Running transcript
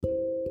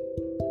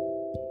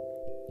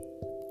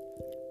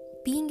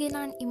Being in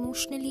an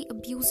emotionally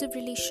abusive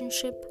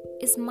relationship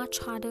is much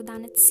harder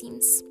than it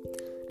seems,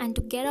 and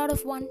to get out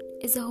of one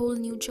is a whole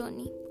new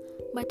journey.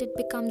 But it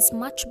becomes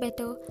much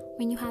better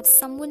when you have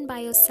someone by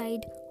your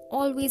side,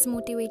 always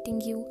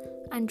motivating you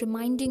and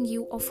reminding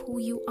you of who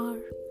you are.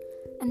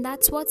 And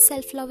that's what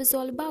self-love is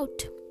all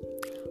about.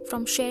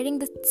 From sharing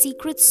the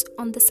secrets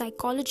on the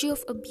psychology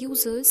of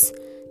abusers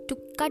to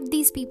cut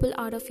these people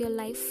out of your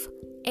life,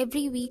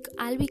 every week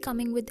I'll be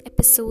coming with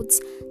episodes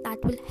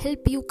that will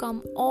help you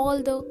calm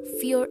all the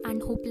fear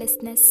and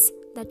hopelessness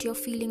that you're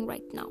feeling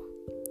right now.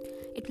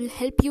 It will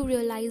help you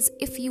realize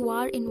if you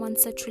are in one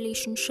such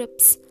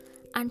relationships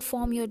and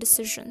form your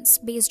decisions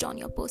based on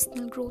your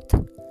personal growth.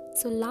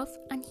 So love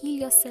and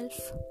heal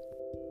yourself.